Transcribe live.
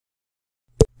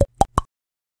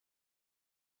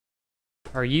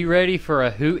Are you ready for a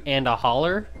hoot and a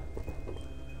holler?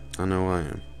 I know I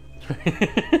am.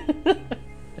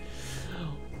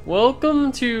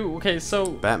 Welcome to... Okay, so...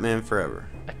 Batman Forever.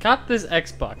 I got this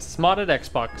Xbox. This modded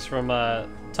Xbox from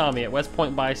Tommy at West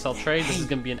Point Buy Sell Trade. This is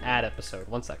going to be an ad episode.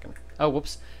 1 second. Oh,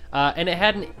 whoops. And it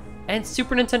had an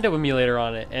Super Nintendo emulator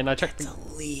on it. And I checked... It's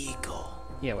illegal.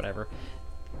 Yeah, whatever.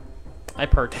 I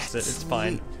purchased it. It's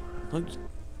fine. Look.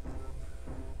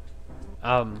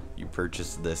 You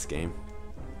purchased this game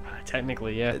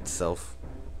Technically, yeah. itself.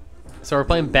 So we're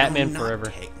playing Batman No, Forever.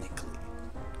 not technically.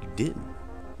 You didn't.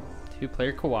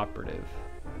 2-player cooperative.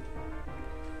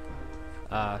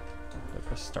 Press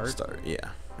start. Start, yeah.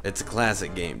 It's a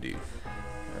classic game, dude.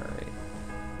 Alright.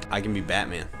 I can be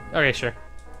Batman. Okay, sure.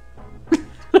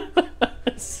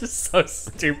 It's just so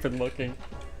stupid looking.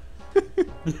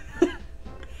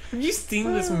 Have you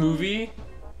seen this movie?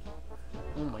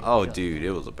 Oh my Oh, god. dude,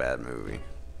 it was a bad movie.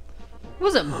 It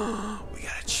wasn't We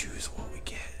gotta choose what we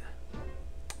get.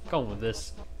 going with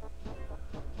this.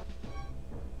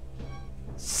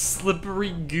 Slippery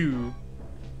goo.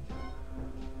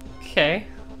 Okay.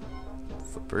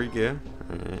 Slippery good.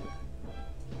 Alright.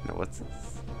 Now what's this?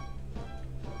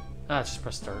 Just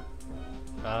press start.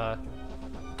 Oh!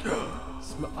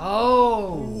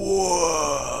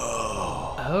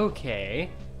 Whoa! Okay.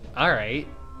 Alright.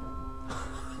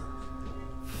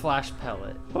 Flash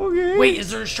pellet. Okay. Wait, is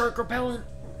there a shark repellent?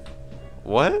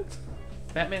 What?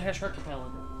 Batman has shark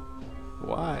repellent.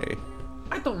 Why?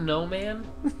 I don't know, man.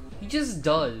 He just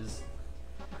does.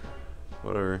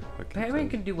 Whatever. Batman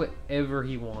can do whatever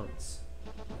he wants.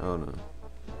 Oh no.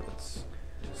 That's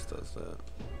just does that.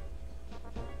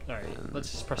 Alright, And-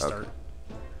 let's just press okay. start.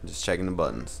 Just checking the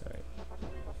buttons. Alright.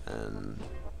 And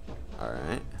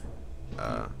alright.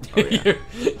 Oh yeah.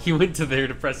 He went to there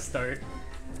to press start.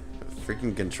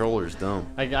 Freaking controller's dumb.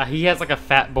 He has like a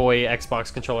fat boy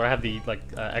Xbox controller. I have the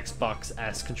Xbox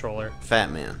S controller.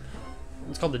 Fat man.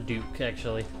 It's called the Duke,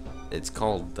 actually. It's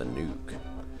called the Nuke.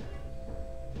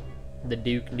 The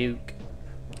Duke Nuke.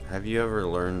 Have you ever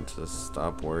learned to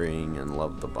stop worrying and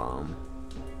love the bomb?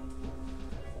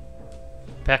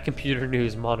 Back computer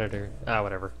news monitor.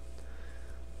 Whatever.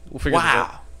 We'll figure this out.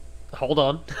 Wow. Hold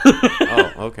on.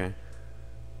 Oh, okay.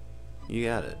 You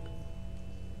got it.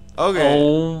 Okay.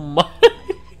 Oh my.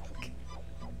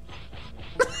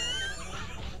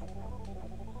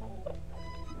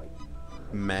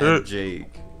 Mad Jake.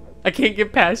 I can't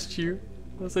get past you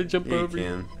unless I jump Yeah, you over you.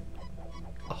 can.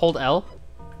 Hold L.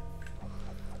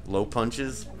 Low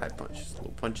punches, high punches.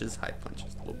 Low punches, high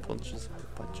punches. Low punches, high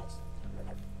punches.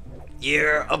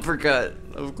 Yeah, uppercut.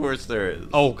 Of course there is.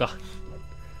 Oh god.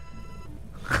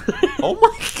 Oh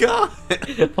my god.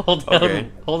 Hold down.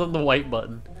 Okay. Hold on the white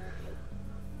button.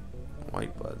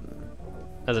 White button.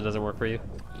 As it doesn't work for you.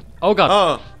 Oh god.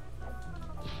 Oh.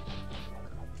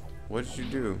 What did you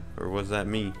do? Or was that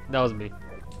me? That was me.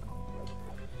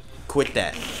 Quit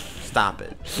that. Stop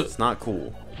it. It's not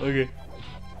cool. Okay.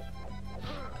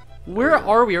 Where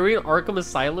are we? Are we in Arkham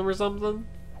Asylum or something?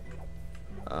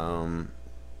 We're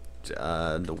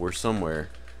somewhere.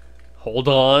 Hold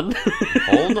on.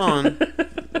 Hold on.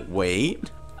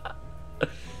 Wait.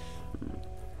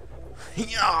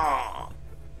 Yeah.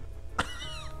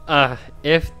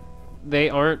 If they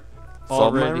aren't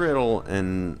Solve my already... riddle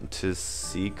and to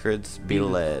secrets be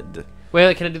led.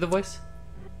 Wait, can I do the voice?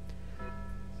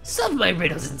 Solve my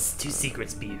riddles and to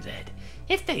secrets be led.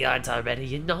 If they aren't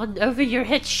already on over your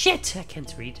head, shit, I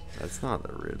can't read. That's not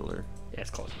the Riddler. Yeah, it's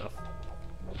close enough.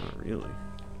 Not really.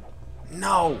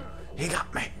 No! He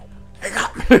got me! He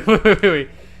got me! wait.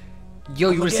 Yo,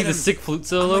 you I'ma wanna see get the him. sick flute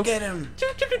solo? I'ma get him!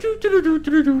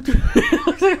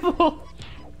 Looks like a ball.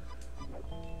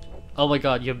 Oh my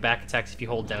god, you have back attacks if you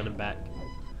hold down and back.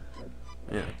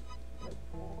 Yeah.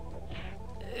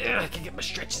 Ugh, I can get my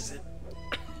stretches in.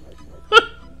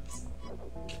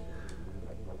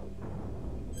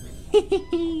 I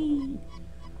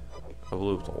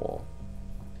blew up the wall.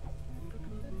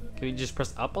 Can we just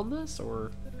press up on this,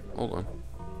 or? Hold on.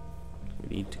 We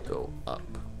need to go up.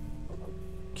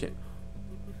 Okay.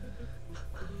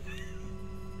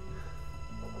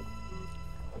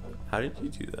 How did you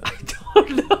do that? I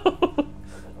don't know. I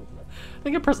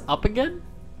think I press up again?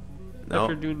 No.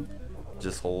 After doing...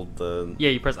 Just hold the...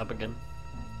 Yeah, you press up again.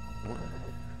 What?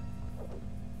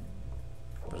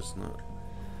 But it's not.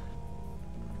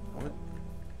 What?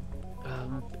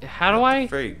 How do I?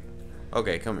 Freak.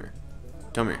 Okay, come here.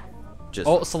 Come here. Just...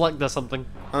 Oh, select the something.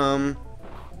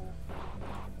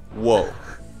 Whoa.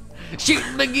 Shoot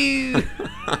Magoo!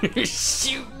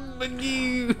 Shoot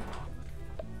Magoo!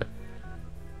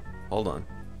 Hold on.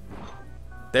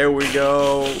 There we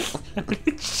go.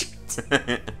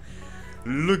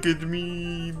 Look at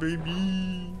me,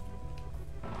 baby.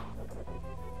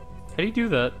 How do you do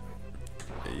that?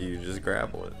 You just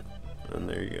grapple it, and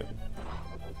there you go.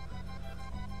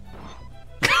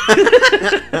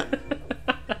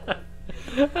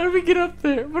 How do we get up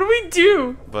there? What do we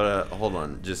do? But hold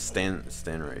on, just stand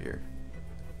right here.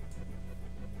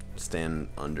 Stand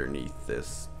underneath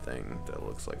this thing that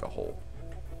looks like a hole.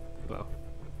 Well,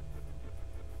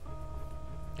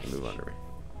 Move under me.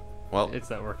 Well, it's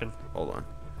not working. hold on.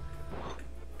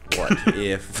 What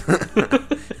if?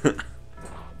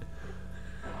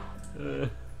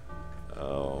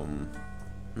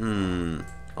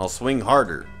 I'll swing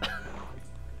harder.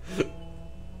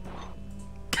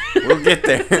 We'll get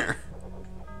there.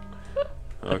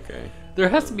 Okay. There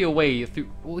has to be a way through.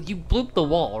 Well, you blooped the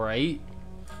wall, right?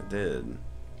 I did.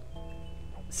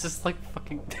 It's just like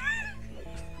fucking.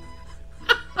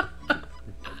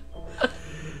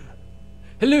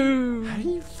 Hello. How do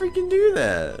you freaking do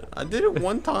that? I did it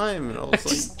one time and I was like,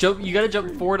 Just jump. You gotta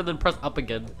jump forward and then press up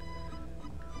again.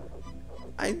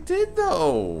 I did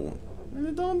though.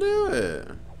 Don't do it.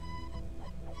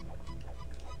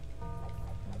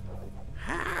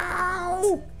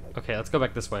 How? Okay, let's go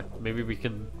back this way. Maybe we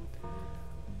can.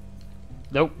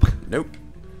 Nope. Nope.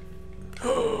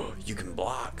 You can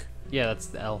block. Yeah, that's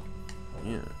the L.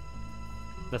 Yeah.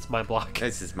 That's my block.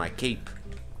 This is my cape.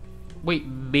 Wait,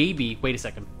 maybe. Wait a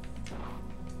second.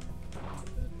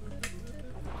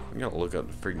 I gotta look up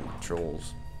the freaking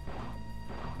controls.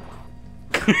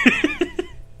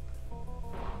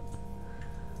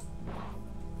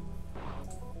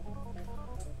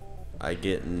 I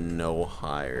get no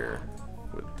higher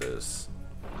with this.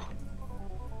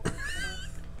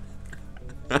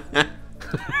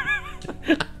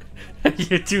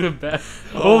 You're doing bad.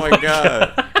 Oh my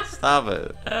god. Stop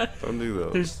it. Don't do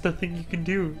those. There's nothing you can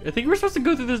do. I think we're supposed to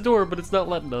go through this door, but it's not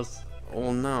letting us.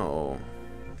 Oh no.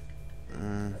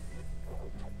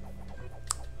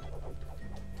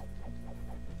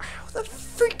 How the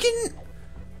freaking...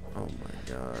 Oh my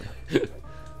god.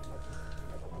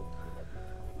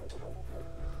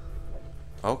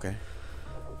 Okay.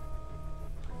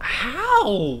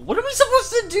 How? What are we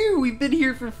supposed to do? We've been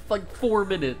here for like 4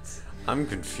 minutes. I'm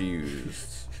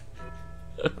confused.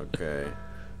 Okay.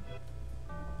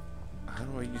 How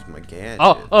do I use my gadgets?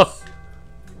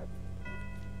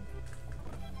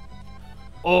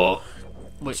 Oh.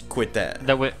 Wait. Just quit that.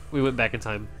 We went back in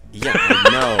time. Yeah, I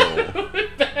know. We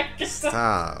went back in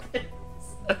Stop.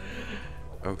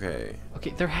 Okay.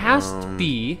 Okay, there has to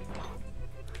be.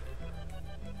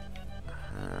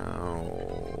 How?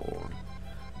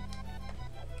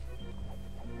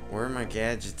 Where are my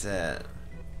gadgets at?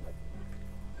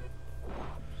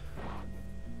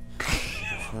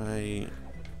 If I...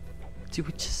 Do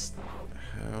we just...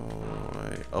 How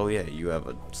I... Oh yeah, you have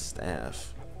a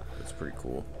staff. That's pretty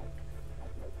cool.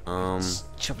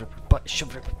 Shove it up your butt,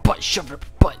 shove it up your butt, shove it up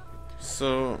your butt.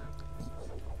 So...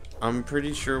 I'm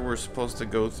pretty sure we're supposed to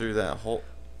go through that whole...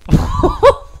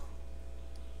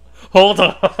 Hold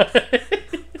on.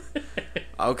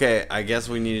 Okay, I guess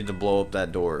we needed to blow up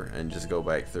that door and just go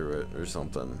back through it or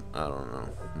something. I don't know,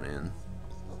 man.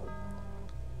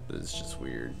 It's just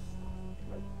weird.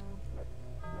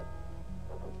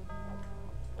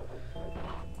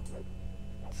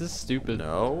 This is stupid.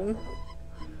 No?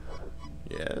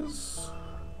 Yes?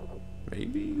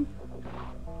 Maybe?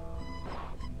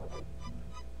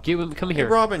 Come Hey here.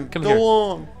 Robin, come go here.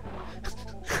 on!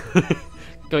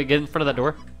 Go get in front of that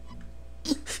door.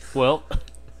 Well,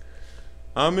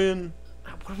 I'm in.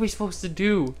 what are we supposed to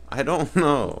do? I don't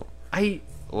know.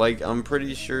 Like, I'm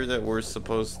pretty sure that we're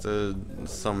supposed to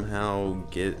somehow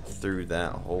get through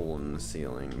that hole in the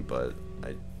ceiling, but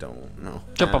I don't know.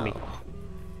 jump on me. how.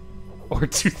 Or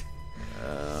two.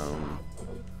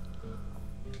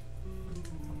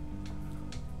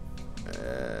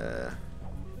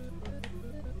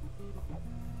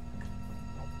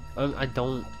 I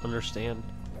don't understand.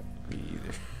 Me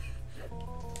either.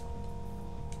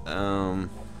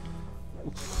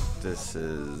 This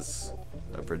is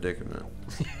a predicament.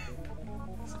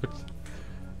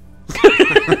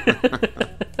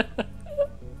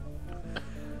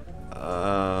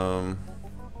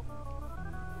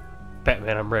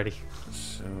 Batman, I'm ready.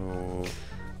 So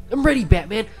I'm ready,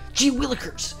 Batman. Gee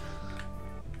willikers.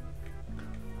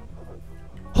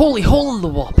 Holy hole in the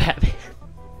wall, Batman.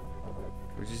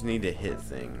 we just need to hit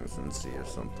things and see if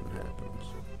something happens.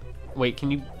 Wait,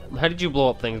 can you... How did you blow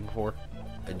up things before?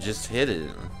 I just hit it.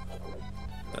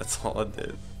 That's all I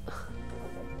did.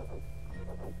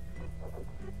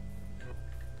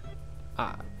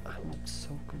 I'm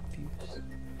so confused.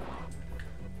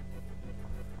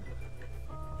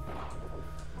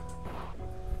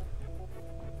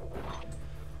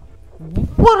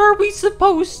 What are we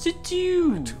supposed to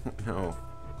do? No.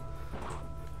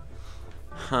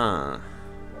 Huh.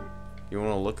 You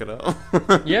want to look it up?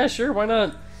 Yeah, sure, why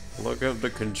not? Look up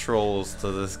the controls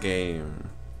to this game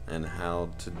and how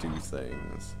to do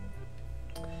things.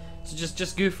 So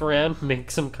just goof around, make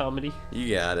some comedy.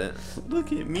 You got it.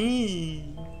 Look at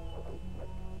me.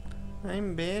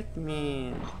 I'm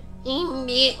Batman. I'm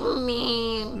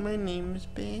Batman. My name's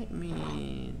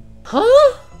Batman.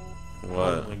 Huh? What?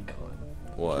 Oh my god.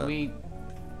 What? Can we...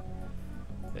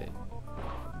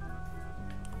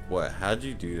 What? How'd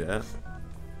you do that?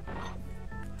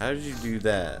 How did you do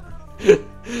that?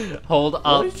 Hold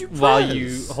up did you while you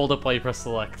press? hold up while you press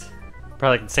select. Probably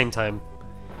like at the same time.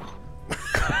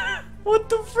 What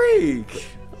the freak?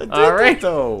 I did All right. that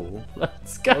though.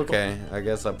 Let's go. Okay, I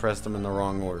guess I pressed them in the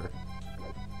wrong order.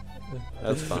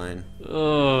 That's fine.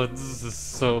 Oh, this is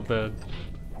so bad.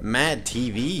 Mad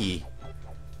TV.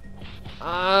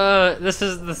 This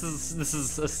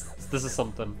is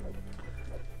something.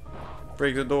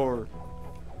 Break the door.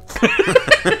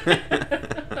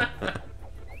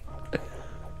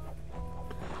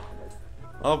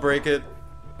 I'll break it.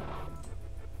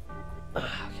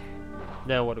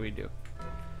 Now what do we do?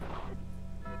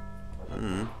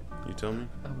 You tell me.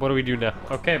 What do we do now?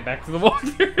 Okay, back to the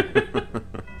walkthrough.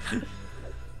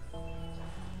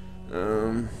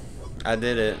 I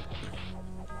did it.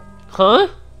 Huh?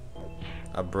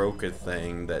 I broke a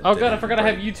thing that. Oh god, I didn't forgot I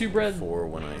have break YouTube Red. before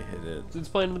when I hit it. It's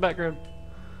playing in the background.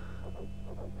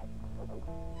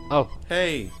 Oh,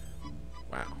 Hey.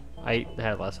 Wow. I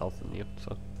had less health than you,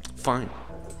 so. Fine.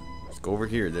 Let's go over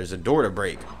here. There's a door to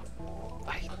break.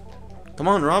 I Come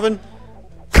on, Robin.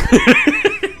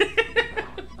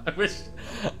 wish.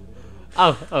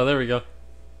 Oh, there we go.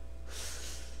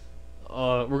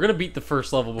 We're gonna beat the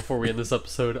first level before we end this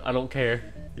episode. I don't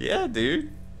care. Yeah,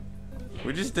 dude.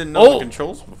 We just didn't know the Oh!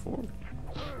 controls before.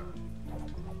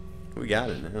 We got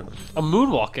it now. I'm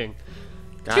moonwalking.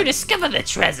 Got To it. discover the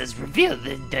treasures revealed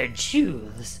in their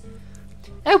jewels,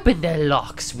 open their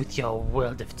locks with your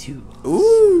world of tools.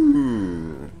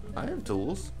 Ooh. I have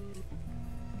tools.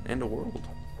 And a world.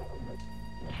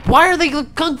 Why are they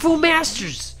kung fu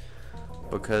masters?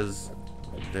 Because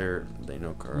they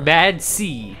know karate. Mad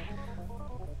C.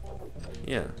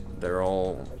 Yeah, they're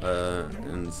all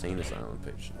insane asylum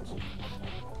patients.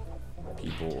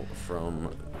 People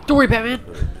from Don't worry, Batman.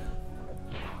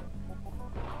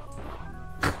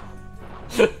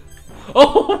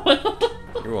 Oh,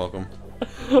 You're welcome.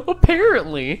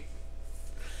 apparently.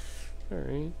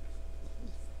 Alright.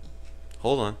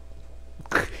 Hold on.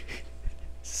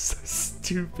 So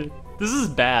stupid. This is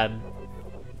bad.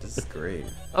 This is great.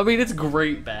 I mean, it's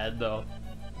great bad, though.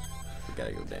 We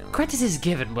gotta go down. Credit is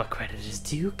given where credit is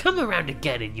due. Come around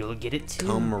again and you'll get it too.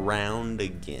 Come around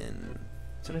again.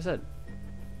 That's what I said.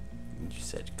 You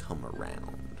said come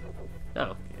around.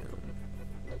 Oh.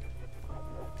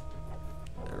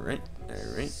 Alright,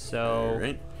 alright. So-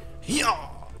 Alright. Hee-yaw!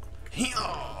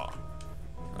 Hee-yaw!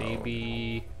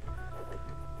 Maybe...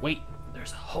 Wait,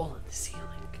 there's a hole in the ceiling.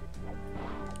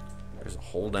 There's a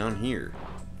hole down here.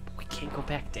 We can't go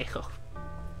back down.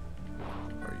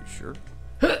 Are you sure?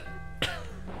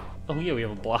 Oh yeah, we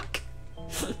have a block.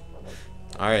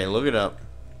 Alright, look it up.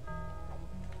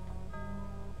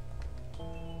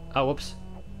 Oh, whoops.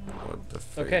 What the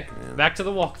frick, Okay, man? back to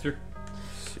the walkthrough.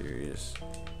 Serious.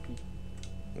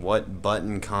 What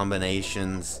button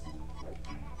combinations?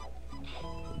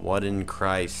 What in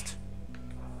Christ?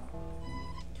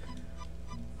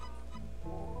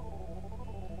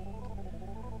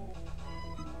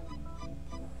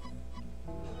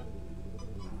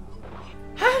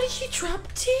 How did you drop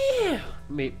down?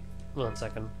 Wait, 1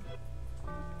 second.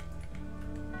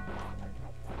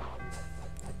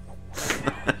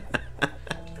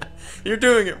 You're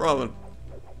doing it, Robin.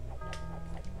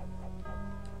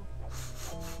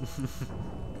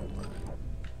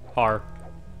 R.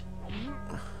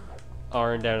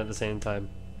 R and down at the same time.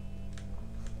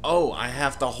 Oh, I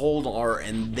have to hold R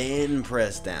and then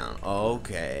press down.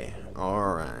 Okay.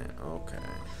 Alright. Okay.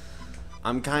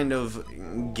 I'm kind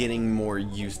of getting more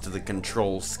used to the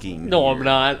control scheme. No, here. I'm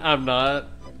not. I'm not.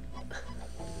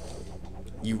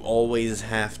 You always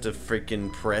have to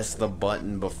freaking press the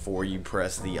button before you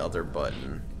press the other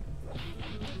button.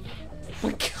 Oh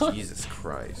my god. Jesus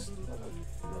Christ.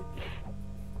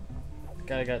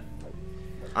 Guy got.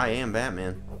 I am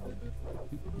Batman.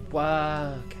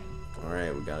 Wow. Okay.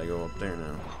 Alright, we gotta go up there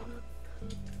now.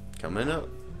 Coming up.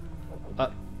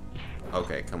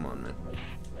 Okay, come on, man.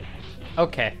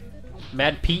 Okay.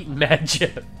 Mad Pete and Mad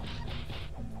Jeff.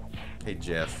 Hey,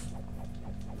 Jeff.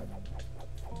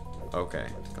 Okay,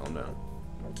 calm down.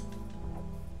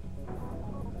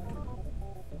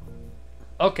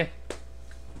 Okay.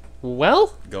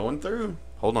 Well, Going through.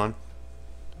 Hold on.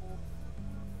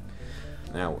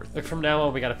 Now we're like from now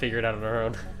on, we gotta figure it out on our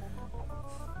own.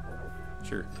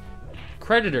 sure.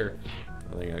 Creditor.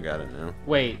 I think I got it now.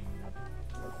 Wait.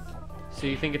 So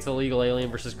you think it's illegal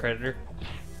alien versus Creditor?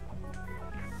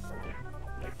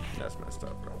 That's messed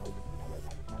up, bro.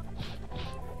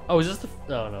 Oh, is this the?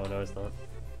 No, it's not.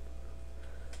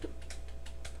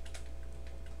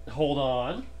 Hold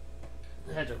on.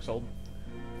 That joke's old.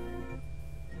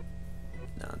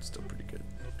 No, it's still pretty good.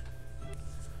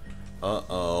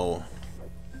 Uh-oh.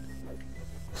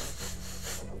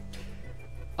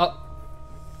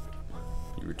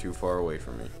 You were too far away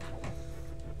from me.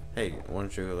 Hey, why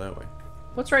don't you go that way?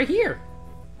 What's right here?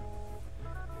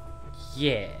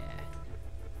 Yeah.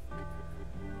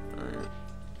 Alright.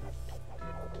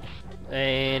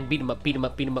 And beat him up, beat him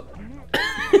up, beat him up.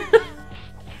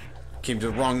 Came to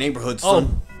the wrong neighborhood,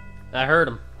 son. Oh, I heard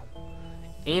him.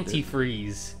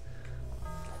 Antifreeze.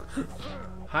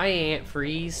 Hi,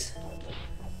 Antifreeze.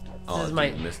 Oh, is my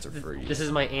Mr. Freeze. This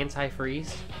is my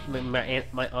anti-freeze. My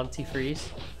antifreeze.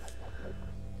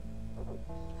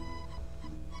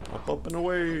 Up and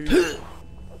away.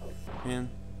 Man.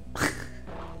 Oh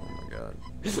my god.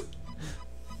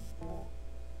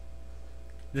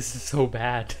 This is so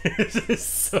bad. This is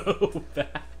so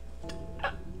bad.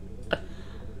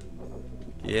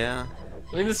 Yeah.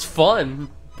 I mean, it's fun,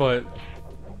 but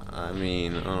I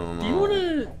mean, I don't know. do you want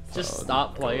to just I'll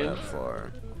stop go playing? that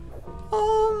far.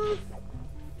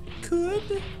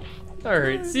 Could.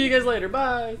 Alright, see you guys later.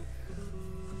 Bye.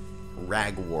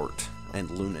 Ragwort and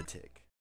Lunatic.